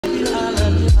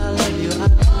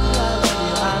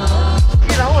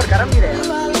Hey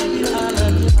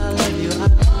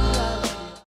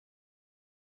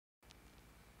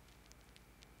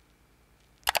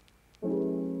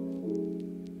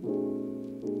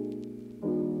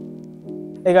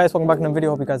guys, welcome back to the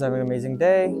video. Hope you guys are having an amazing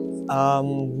day.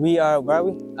 We are, where are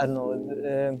we? I don't know.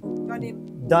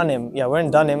 Dunham. Yeah, we're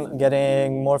in Dunham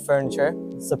getting more furniture.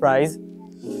 Surprise.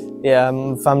 Yeah,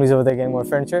 family's over there getting more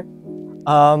furniture.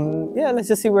 Yeah, let's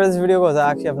just see where this video goes.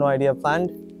 I actually have no idea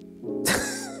planned.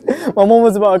 My mom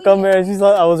was about to come here and she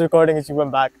thought I was recording and she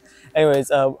went back. Anyways,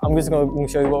 I'm just going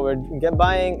to show you what we're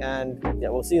buying, and yeah,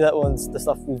 we'll see that once the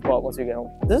stuff we've bought once we get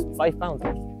home. This is £5.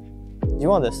 Do you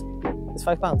want this? It's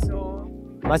 £5. No.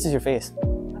 Matches your face,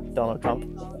 Donald Trump.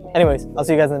 Anyways, I'll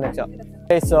see you guys in the next shot.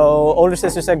 Okay, so older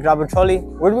sister said grab a trolley.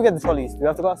 Where do we get the trolleys? Do we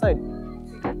have to go outside?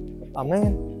 Oh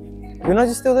man, can we not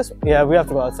just steal this? Yeah, we have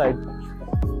to go outside.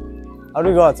 How do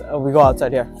we go outside? We go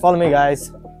outside here. Follow me,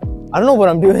 guys. I don't know what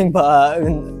I'm doing, but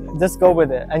just go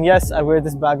with it. And yes, I wear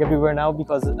this bag everywhere now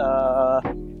because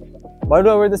why do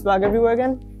I wear this bag everywhere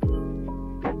again?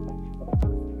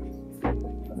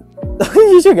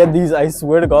 You should get these. I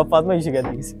swear to God, Fatma, you should get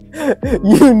these.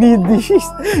 You need these.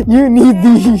 You need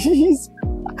these.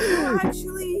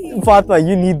 Actually, Fatma,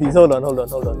 you need these. Hold on.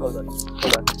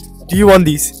 Do you want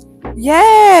these?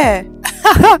 Yeah.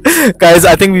 Guys,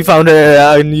 I think we found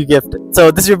a new gift.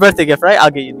 So this is your birthday gift, right? I'll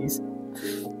get you these.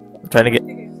 I'm trying to get.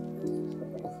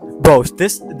 Bro,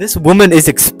 this woman is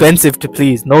expensive to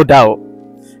please, no doubt.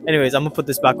 Anyways, I'm gonna put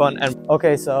this back on. And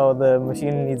okay, so the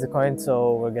machine needs a coin,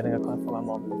 so we're getting a coin for my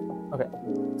mom. Okay,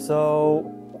 so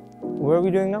what are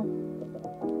we doing now?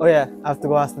 Oh yeah, I have to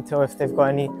go ask the till if they've got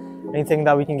anything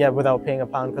that we can get without paying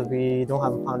 £1 because we don't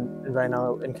have £1 right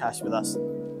now in cash with us.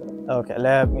 Okay,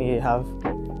 let me have.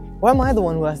 Why am I the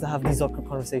one who has to have these awkward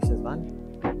conversations, man?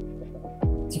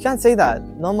 You can't say that.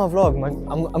 Not my vlog.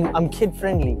 I'm kid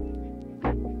friendly.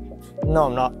 No,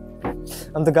 I'm not.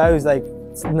 I'm the guy who's like,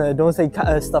 no, don't say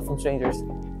stuff from strangers.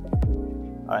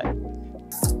 All right.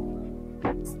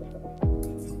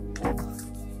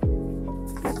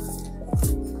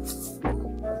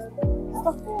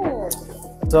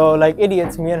 So, like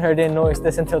idiots, me and her didn't notice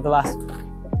this until the last.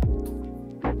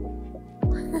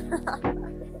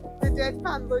 The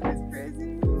deadpan look is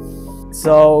crazy.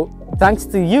 So, thanks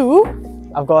to you,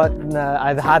 I've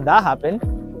had that happen,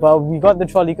 but we got the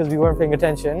trolley because we weren't paying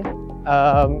attention.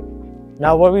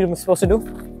 Now, what are we supposed to do?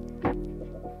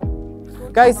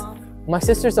 Guys, my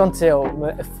sister's on sale.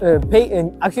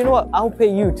 Actually, you know what? I'll pay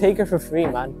you. Take her for free,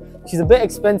 man. She's a bit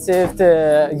expensive.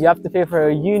 You have to pay for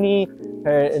her uni,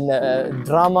 her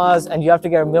dramas, and you have to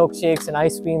get her milkshakes and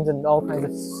ice creams and all kinds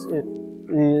of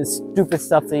stupid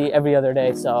stuff to eat every other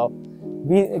day. So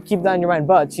keep that in your mind.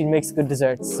 But she makes good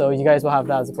desserts, so you guys will have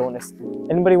that as a bonus.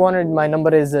 Anybody wondered? My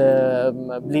number is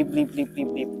bleep bleep bleep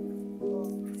bleep bleep.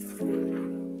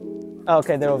 Oh,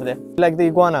 okay, they're over there. Like the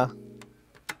iguana.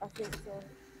 I think so.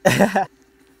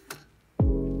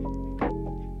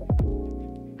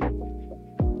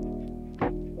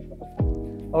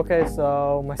 Okay,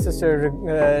 so my sister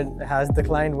has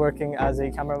declined working as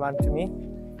a cameraman to me,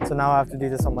 so now I have to do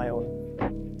this on my own.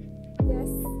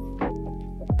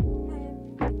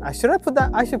 Yes. Should I put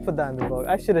that? I should put that in the vlog.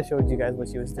 I should have showed you guys what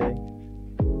she was doing.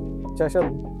 Should I show?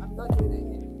 I'm not doing it.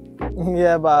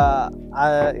 Yeah, but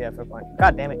yeah, fair point.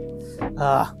 God damn it.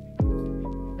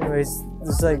 Anyways,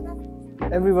 it's like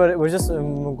everybody. We're just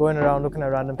going around looking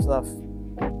at random stuff.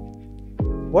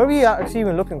 What are we actually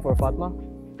even looking for, Fatma?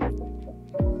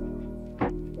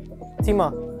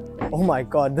 Tima. Oh my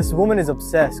God, this woman is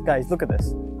obsessed. Guys, look at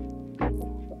this.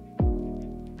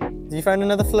 Did you find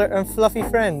another fluffy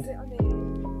friend?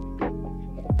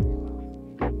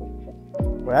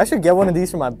 Wait, I should get one of these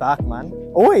for my back, man.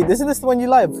 Oh wait, isn't this the one you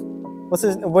love? What's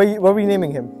his? What are we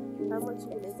naming him? How much is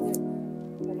it?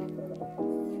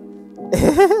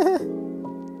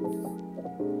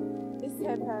 It's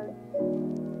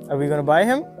 £10. Are we gonna buy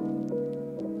him?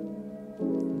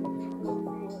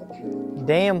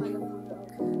 Damn.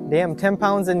 Damn,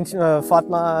 £10 and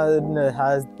Fatma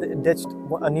has ditched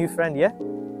a new friend, yeah?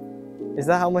 Is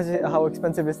that how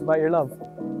expensive it is to buy your love?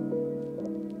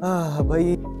 Ah,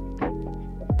 bhai.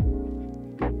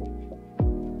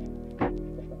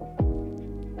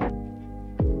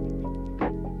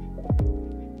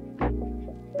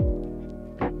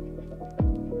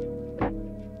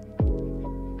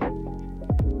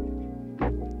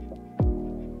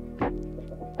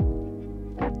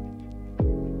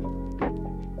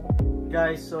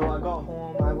 Guys, so I got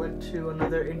home, I went to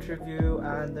another interview,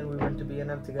 and then we went to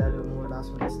B&M to get a little more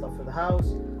last minute stuff for the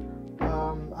house.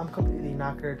 I'm completely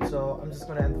knackered, so I'm just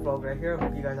gonna end the vlog right here.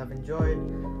 Hope you guys have enjoyed.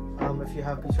 If you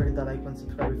have, be sure to hit that like button,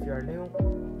 subscribe if you are new,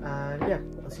 and yeah,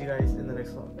 I'll see you guys in the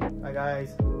next vlog. Bye guys.